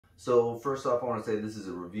So first off, I want to say this is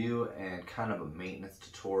a review and kind of a maintenance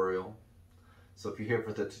tutorial. So if you're here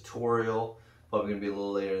for the tutorial, probably going to be a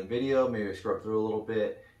little later in the video, maybe scrub through a little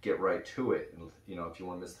bit, get right to it, you know, if you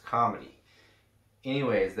want to miss the comedy.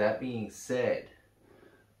 Anyways, that being said,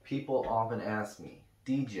 people often ask me,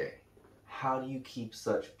 DJ, how do you keep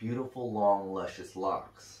such beautiful, long, luscious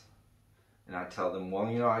locks? And I tell them,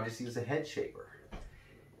 well, you know, I just use a head shaper.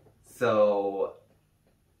 So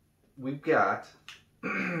we've got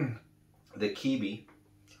the kibiy,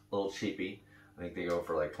 a little cheapy. I think they go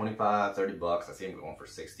for like 25, 30 bucks. I see them going for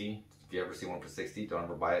 60. If you ever see one for 60, don't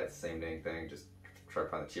ever buy it. It's the same dang thing. Just try to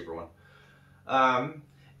find the cheaper one. And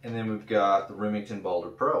then we've got the Remington Boulder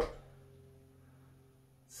Pro.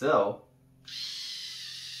 So,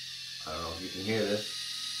 I don't know if you can hear this.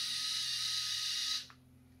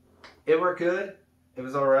 It worked good. It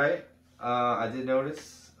was alright. I did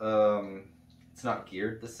notice it's not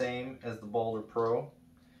geared the same as the Boulder Pro.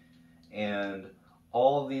 And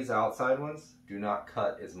all of these outside ones do not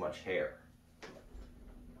cut as much hair.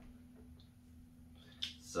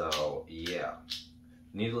 So, yeah.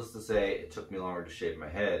 Needless to say, it took me longer to shave my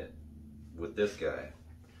head with this guy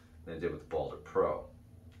than it did with the Boulder Pro.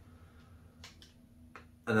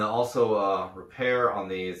 And then also, repair on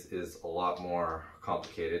these is a lot more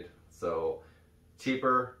complicated. So,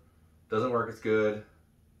 cheaper, doesn't work as good.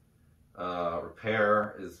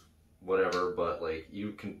 Repair is whatever, but like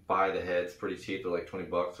you can buy the heads pretty cheap. They're like 20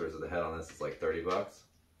 bucks, whereas the head on this is like 30 bucks.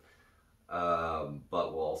 But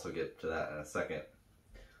we'll also get to that in a second.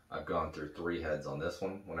 I've gone through 3 heads on this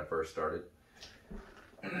one when I first started.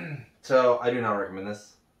 So I do not recommend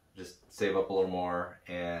this. Just save up a little more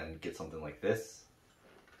and get something like this.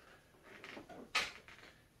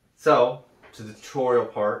 So, to the tutorial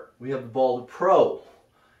part, we have the Boulder Pro.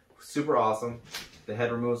 Super awesome. The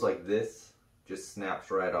head removes like this. Just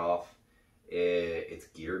snaps right off. It's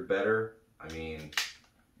geared better. I mean,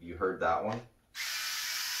 you heard that one.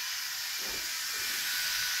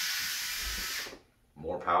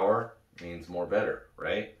 More power means more better,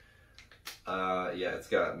 right? Yeah, it's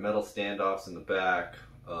got metal standoffs in the back.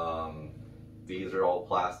 These are all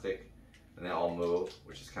plastic and they all move,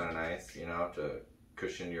 which is kind of nice, you know, to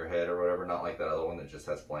cushion your head or whatever. Not like that other one that just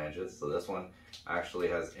has flanges. So this one actually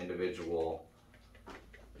has individual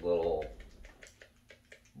little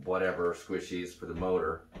whatever squishies for the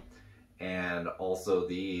motor, and also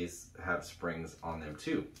these have springs on them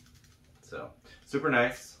too. So super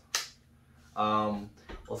nice.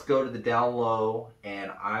 Let's go to the down low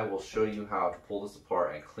and I will show you how to pull this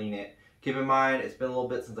apart and clean it. Keep in mind, it's been a little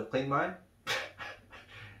bit since I've cleaned mine.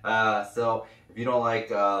 So if you don't like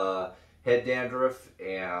head dandruff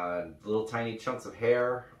and little tiny chunks of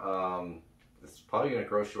hair, it's probably gonna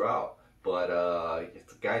gross you out. But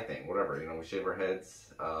it's a guy thing, whatever. You know, we shave our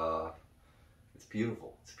heads. It's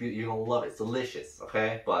beautiful. It's you're gonna love it. It's delicious.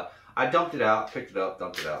 Okay, but I dumped it out, picked it up,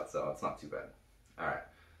 dumped it out, so it's not too bad. All right.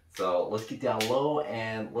 So let's get down low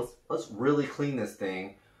and let's really clean this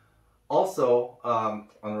thing. Also, on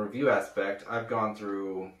the review aspect, I've gone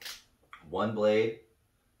through one blade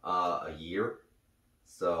a year.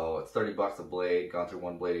 So it's 30 bucks a blade, gone through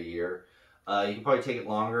one blade a year. You can probably take it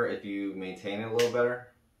longer if you maintain it a little better.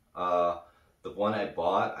 The one I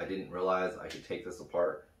bought, I didn't realize I could take this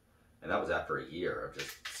apart. And that was after a year of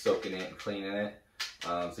just soaking it and cleaning it.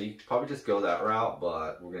 So you could probably just go that route,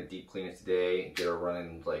 but we're going to deep clean it today and get her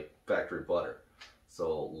running like factory butter.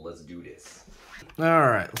 So let's do this.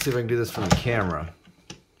 Alright, let's see if I can do this from the camera.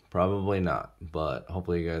 Probably not, but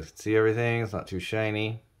hopefully you guys can see everything. It's not too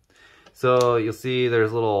shiny. So you'll see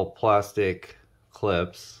there's little plastic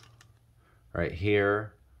clips right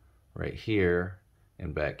here,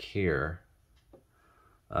 and back here.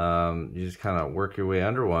 You just kind of work your way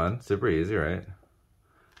under one. Super easy, right?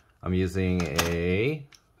 I'm using a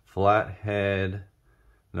flathead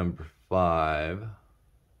number 5.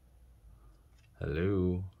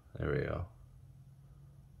 Hello. There we go.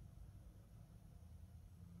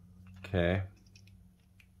 Okay.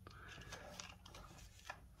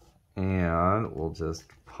 And we'll just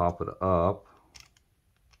pop it up.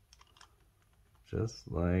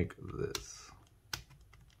 Just like this.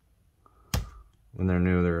 When they're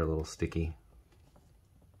new, they're a little sticky.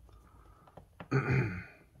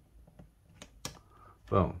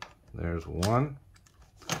 Boom. There's one.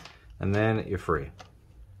 And then you're free.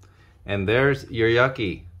 And there's your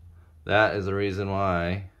yucky. That is the reason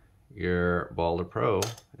why your Boulder Pro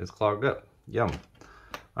is clogged up. Yum.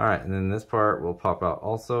 Alright, and then this part will pop out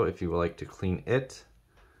also if you would like to clean it.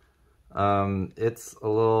 It's a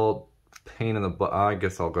little pain in the butt. I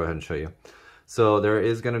guess I'll go ahead and show you. So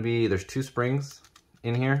there's 2 springs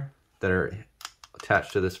in here that are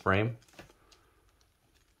attached to this frame.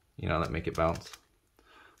 you know, that make it bounce.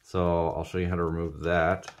 So I'll show you how to remove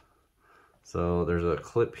that. So there's a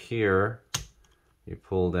clip here you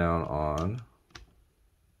pull down on.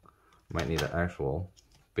 Might need an actual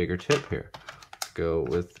bigger tip here. Let's go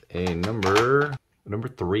with a number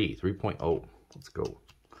 3.0. Let's go.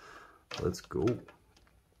 Let's go.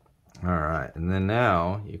 All right, and then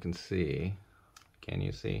now you can see, can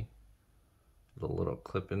you see the little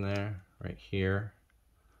clip in there right here?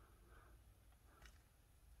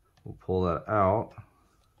 We'll pull that out.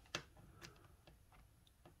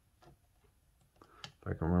 If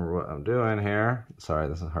I can remember what I'm doing here. Sorry,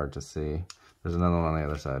 this is hard to see. There's another one on the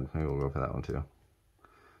other side. Maybe we'll go for that one too.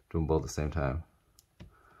 Do them both at the same time.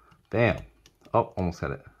 Bam. Oh, almost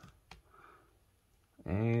had it.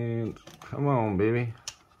 And come on, baby.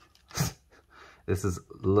 This is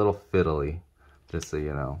a little fiddly, just so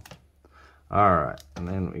you know. All right, and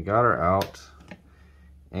then we got her out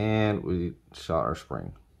and we shot our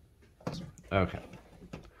spring. Okay,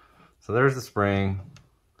 so there's the spring.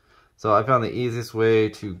 So I found the easiest way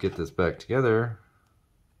to get this back together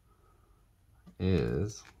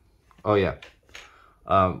is, oh yeah,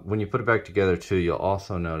 when you put it back together too, you'll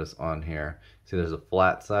also notice on here, see there's a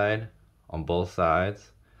flat side on both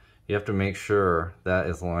sides. You have to make sure that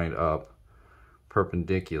is lined up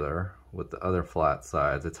perpendicular with the other flat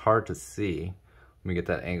sides. It's hard to see. Let me get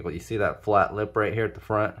that angle. You see that flat lip right here at the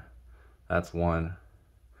front? That's one.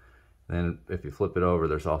 Then if you flip it over,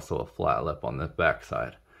 there's also a flat lip on the back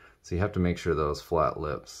side. So you have to make sure those flat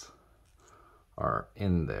lips are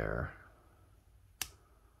in there.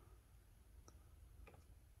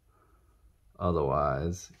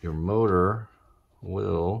 Otherwise, your motor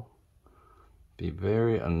will be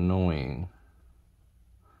very annoying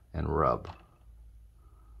and rub.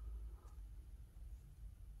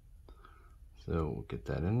 So we'll get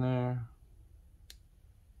that in there.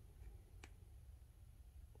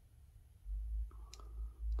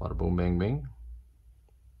 Bada boom, bang, bang.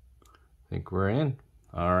 I think we're in.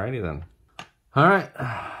 Alrighty then. All right,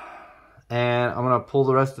 and I'm gonna pull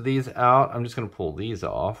the rest of these out. I'm just gonna pull these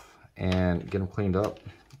off and get them cleaned up,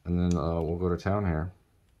 and then we'll go to town here.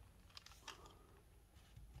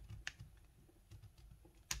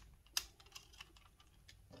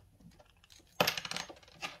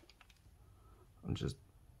 I'm just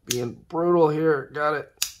being brutal here. Got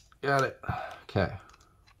it. Got it. Okay.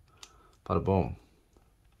 Bada boom.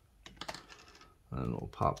 And we'll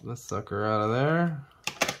pop this sucker out of there.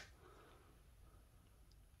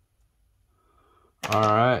 All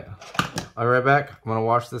right. I'll be right back. I'm gonna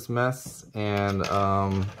wash this mess and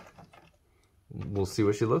we'll see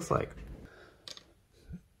what she looks like.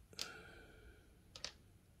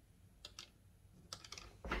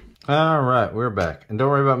 All right, we're back. And don't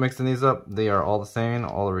worry about mixing these up. They are all the same,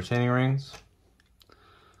 all the retaining rings.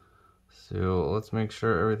 So let's make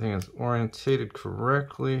sure everything is orientated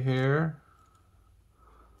correctly here.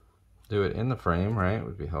 Do it in the frame, right?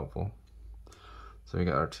 Would be helpful. So we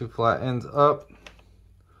got our two flat ends up.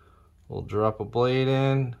 We'll drop a blade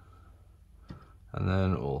in, and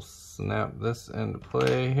then we'll snap this into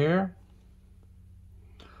play here.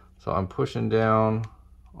 So I'm pushing down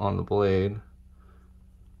on the blade.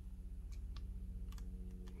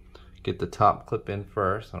 Get the top clip in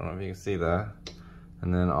first. I don't know if you can see that.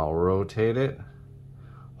 And then I'll rotate it,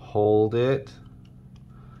 hold it,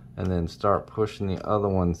 and then start pushing the other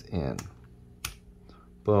ones in.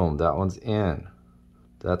 Boom, that one's in.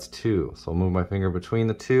 That's two. So I'll move my finger between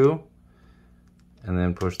the two and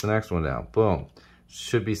then push the next one down. Boom.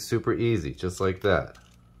 Should be super easy, just like that.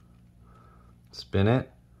 Spin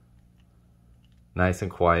it. Nice and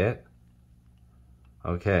quiet.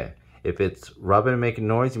 Okay. If it's rubbing and making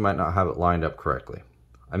noise, you might not have it lined up correctly.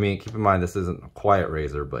 I mean, keep in mind this isn't a quiet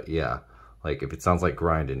razor, but yeah. Like if it sounds like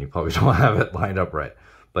grinding, you probably don't have it lined up right.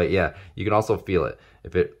 But yeah, you can also feel it.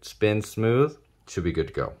 If it spins smooth, it should be good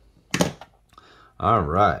to go. All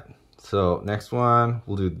right, so next one,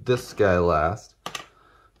 we'll do this guy last.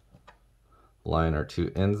 Line our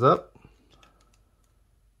two ends up.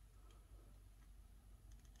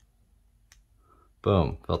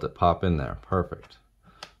 Boom, felt it pop in there, perfect.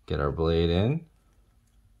 Get our blade in.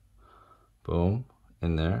 Boom,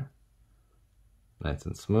 in there. Nice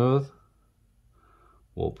and smooth.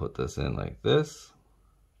 We'll put this in like this.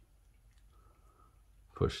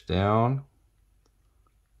 Push down.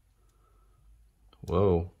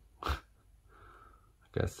 Whoa. Like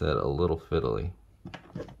I said, a little fiddly.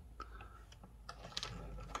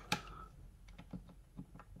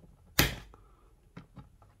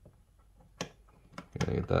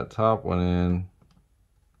 Gotta get that top one in.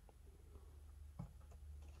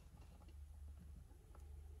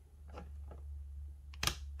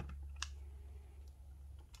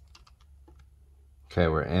 Okay,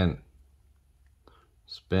 we're in.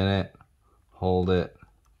 Spin it, hold it,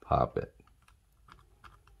 pop it.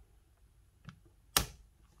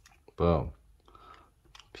 Boom.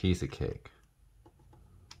 Piece of cake.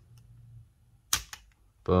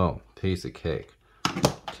 Boom. Piece of cake.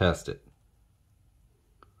 Test it.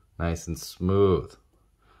 Nice and smooth.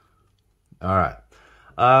 Alright.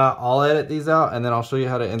 I'll edit these out and then I'll show you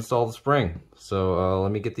how to install the spring. So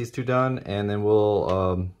let me get these two done and then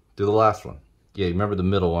we'll do the last one. Yeah, remember the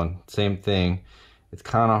middle one. Same thing. It's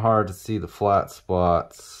kind of hard to see the flat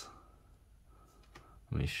spots.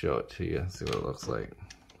 Let me show it to you. See what it looks like.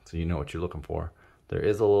 So you know what you're looking for. There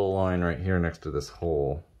is a little line right here next to this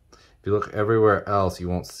hole. If you look everywhere else, you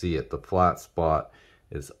won't see it. The flat spot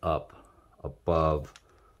is up above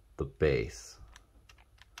the base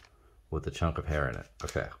with a chunk of hair in it.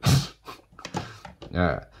 Okay.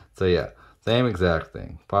 Alright. So yeah, same exact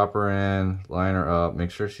thing. Pop her in, line her up,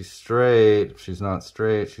 make sure she's straight. If she's not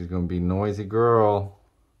straight, she's going to be noisy girl.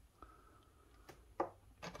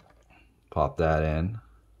 Pop that in.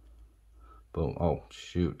 Boom. Oh,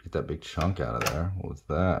 shoot. Get that big chunk out of there. What was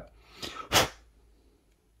that?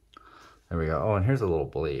 There we go. Oh, and here's a little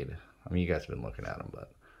blade. I mean, you guys have been looking at them,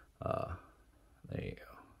 but there you go.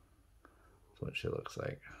 That's what she looks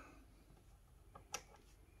like.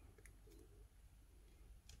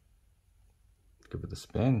 Give it a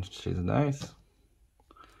spin. She's nice.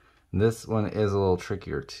 And this one is a little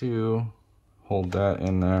trickier too. Hold that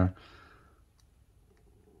in there.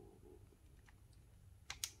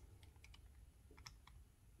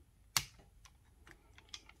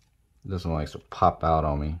 This one likes to pop out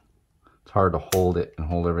on me. It's hard to hold it and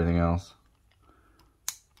hold everything else.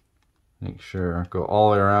 Make sure, go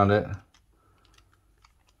all the way around it.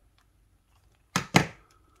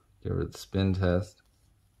 Give her the spin test.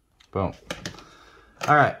 Boom.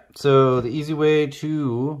 Alright, so the easy way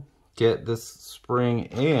to get this spring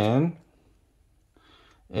in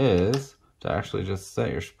is to actually just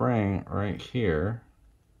set your spring right here.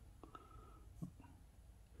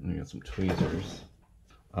 Let me get some tweezers.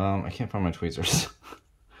 I can't find my tweezers.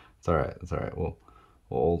 It's alright, it's alright. We'll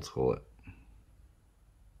old school it.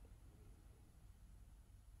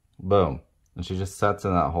 Boom. And she just sets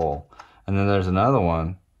in that hole. And then there's another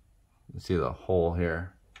one. You see the hole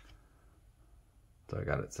here. So I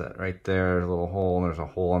got it set right there. There's a little hole, and there's a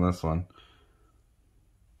hole on this one.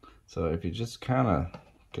 So if you just kind of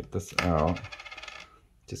get this out,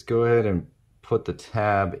 just go ahead and put the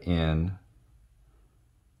tab in.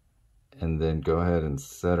 And then go ahead and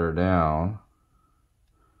set her down.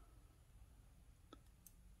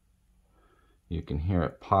 You can hear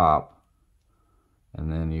it pop.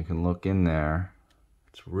 And then you can look in there.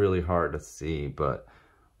 It's really hard to see, but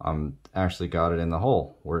I'm actually got it in the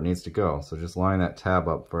hole where it needs to go. So just line that tab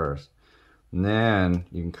up first. And then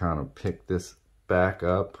you can kind of pick this back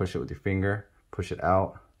up, push it with your finger, push it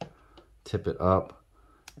out, tip it up,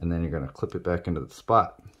 and then you're gonna clip it back into the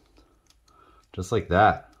spot. Just like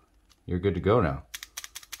that. You're good to go now.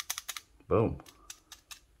 Boom.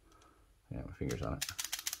 Yeah, my finger's on it.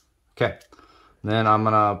 Okay. Then I'm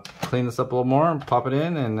gonna clean this up a little more and pop it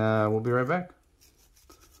in, and we'll be right back.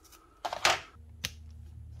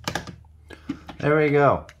 There we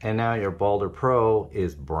go. And now your Balder Pro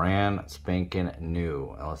is brand spanking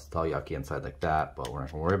new. Unless it's all yucky inside like that, but we're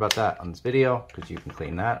not gonna worry about that on this video because you can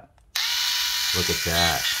clean that. Look at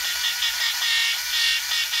that.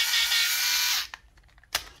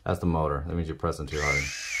 That's the motor. That means you're pressing too hard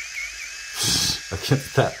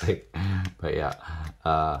against that thing. But yeah.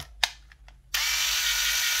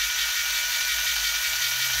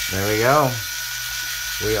 There we go.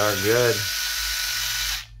 We are good.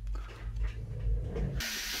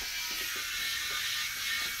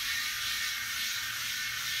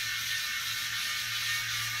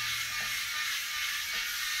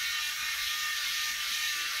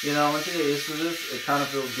 You know, once you get used to this, it kind of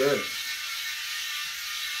feels good.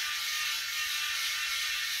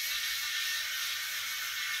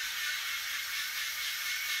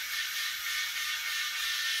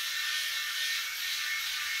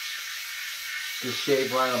 Just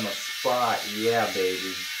shave right on the spot. Yeah,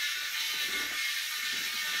 baby.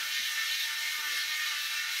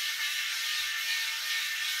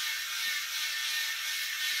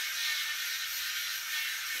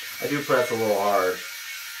 I do press a little hard.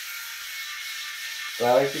 But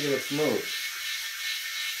I like to get it smooth.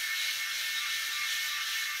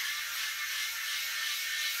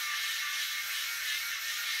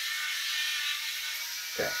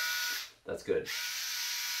 Okay, that's good.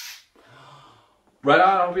 Right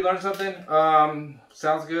on, I hope you learned something.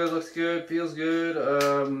 Sounds good, looks good, feels good.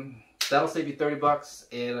 That'll save you $30,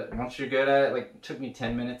 and once you're good at it, like, it took me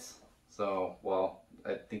 10 minutes. So, well,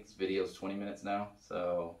 I think this video is 20 minutes now,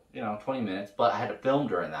 so, you know, 20 minutes, but I had to film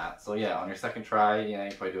during that. So yeah, on your second try, yeah, you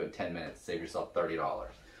can probably do it in 10 minutes, save yourself $30.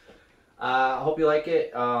 I hope you like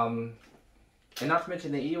it. And not to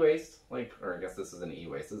mention the e-waste, like, or I guess this isn't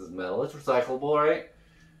e-waste, this is metal. It's recyclable, right?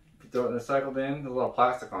 If you throw it in the recycle bin, there's a lot of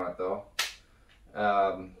plastic on it though.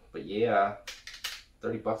 But yeah,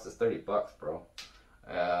 30 bucks is 30 bucks, bro.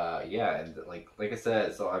 Yeah, and like I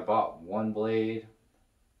said, so I bought one blade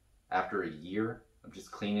after a year of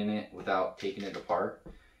just cleaning it without taking it apart,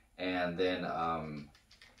 and then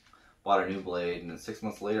bought a new blade, and then 6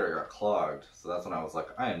 months later it got clogged. So that's when I was like,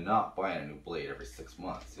 I am not buying a new blade every 6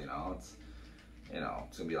 months. You know, it's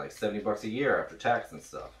gonna be like 70 bucks a year after tax and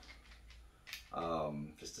stuff,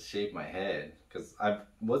 just to shave my head, because I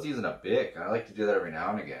was using a Bic. I like to do that every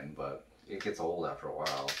now and again, but it gets old after a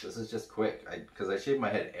while. This is just quick, because I shave my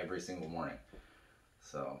head every single morning.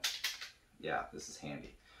 So yeah, this is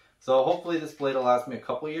handy. So hopefully this blade will last me a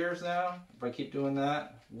couple years now. If I keep doing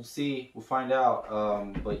that, we'll see. We'll find out.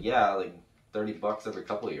 But yeah, like 30 bucks every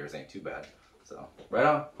couple of years ain't too bad. So right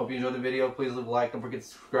on. Hope you enjoyed the video. Please leave a like. Don't forget to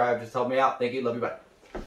subscribe. Just help me out. Thank you. Love you. Bye.